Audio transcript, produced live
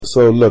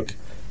So look,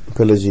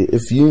 Pelagie,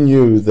 if you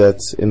knew that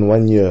in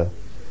 1 year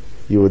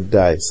you would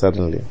die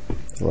suddenly,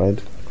 right?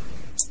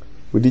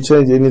 Would you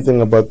change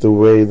anything about the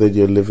way that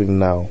you're living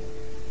now?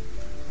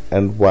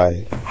 And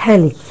why?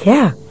 Hell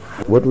yeah.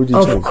 What would you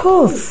change? Of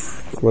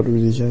course. What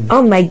would you change?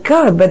 Oh my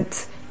God,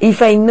 but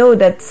if I know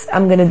that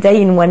I'm gonna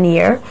die in 1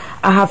 year,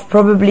 I have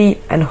probably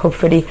and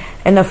hopefully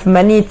enough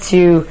money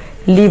to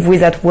live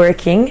without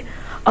working.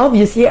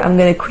 Obviously, I'm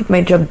gonna quit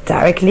my job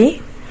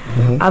directly.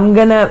 I'm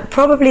gonna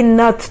probably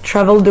not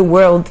travel the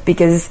world,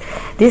 because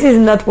this is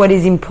not what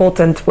is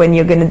important when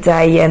you're gonna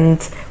die and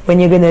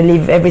when you're gonna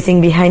leave everything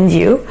behind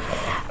you.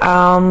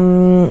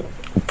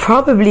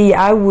 Probably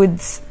I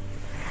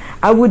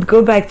would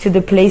go back to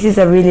the places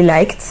I really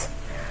liked.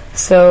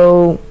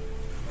 So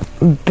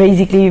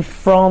basically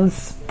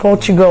France,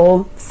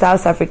 Portugal,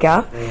 South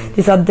Africa.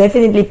 These are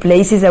definitely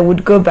places I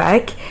would go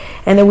back,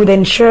 and I would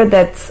ensure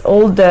that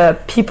all the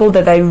people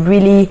that I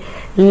really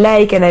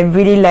like and I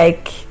really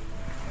like,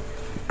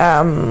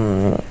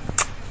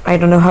 I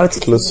don't know how to...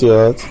 Close to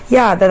your heart?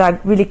 Yeah, that are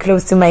really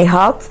close to my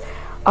heart,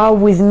 are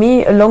with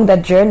me along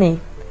that journey.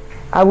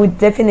 I would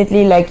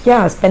definitely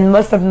spend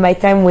most of my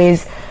time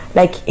with,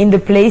 in the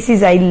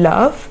places I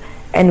love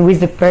and with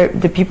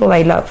the people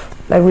I love.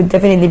 That would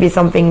definitely be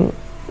something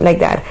like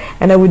that.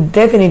 And I would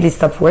definitely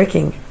stop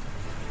working.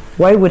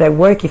 Why would I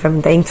work if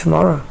I'm dying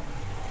tomorrow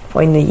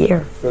or in a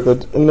year?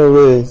 But in a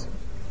way,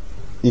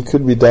 you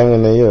could be dying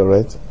in a year,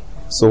 right?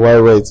 So why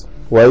wait?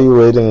 Why are you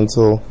waiting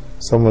until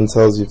someone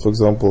tells you, for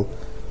example,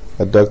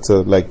 a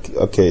doctor,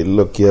 okay,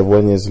 look, you have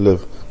 1 year to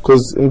live?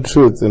 Because in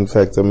truth, in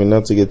fact, I mean,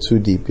 not to get too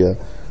deep here,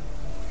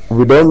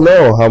 we don't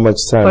know how much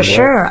time. For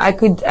sure, I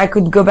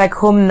could go back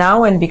home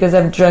now, and because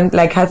I've drunk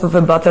half of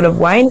a bottle of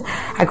wine,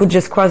 I could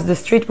just cross the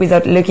street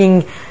without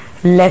looking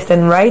left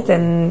and right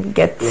and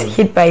get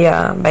hit by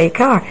a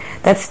car.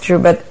 That's true,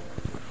 but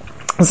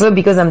also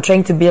because I'm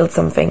trying to build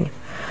something.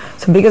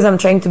 So because I'm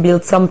trying to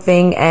build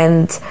something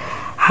and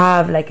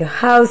have a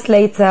house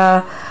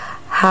later,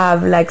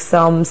 have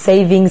some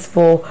savings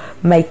for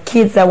my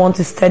kids I want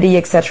to study,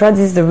 etc. This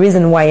is the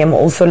reason why I'm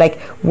also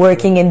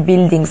working and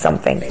building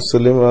something. So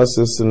let me ask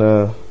this in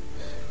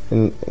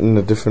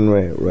a different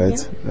way,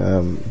 right?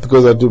 Yeah.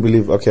 Because I do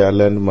believe, okay, I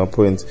learned my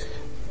point.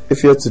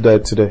 If you had to die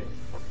today,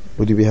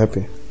 would you be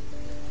happy?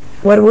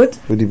 What would?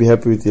 Would you be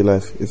happy with your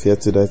life if you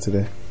had to die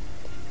today?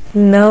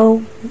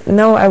 No,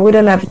 I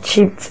wouldn't have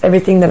achieved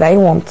everything that I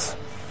want.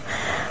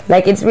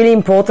 It's really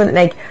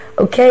important.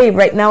 Okay,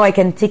 right now I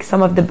can tick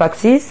some of the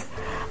boxes.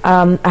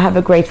 I have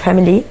a great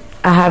family,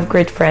 I have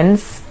great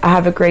friends, I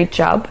have a great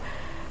job,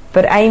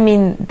 but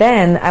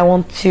then I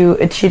want to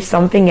achieve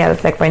something else,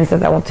 for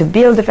instance, I want to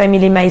build a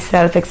family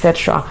myself,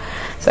 etc.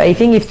 So I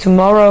think if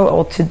tomorrow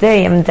or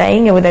today I'm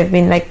dying, I would have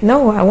been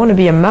no, I want to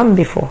be a mom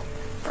before,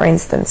 for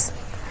instance.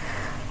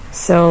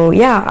 So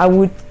yeah, I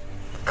would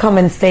come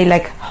and stay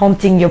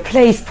haunting your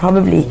place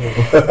probably,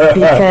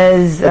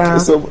 because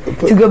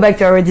to go back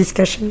to our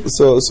discussion.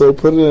 So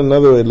put it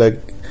another way,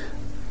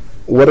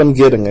 what I'm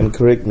getting, and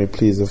correct me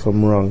please if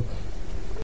I'm wrong,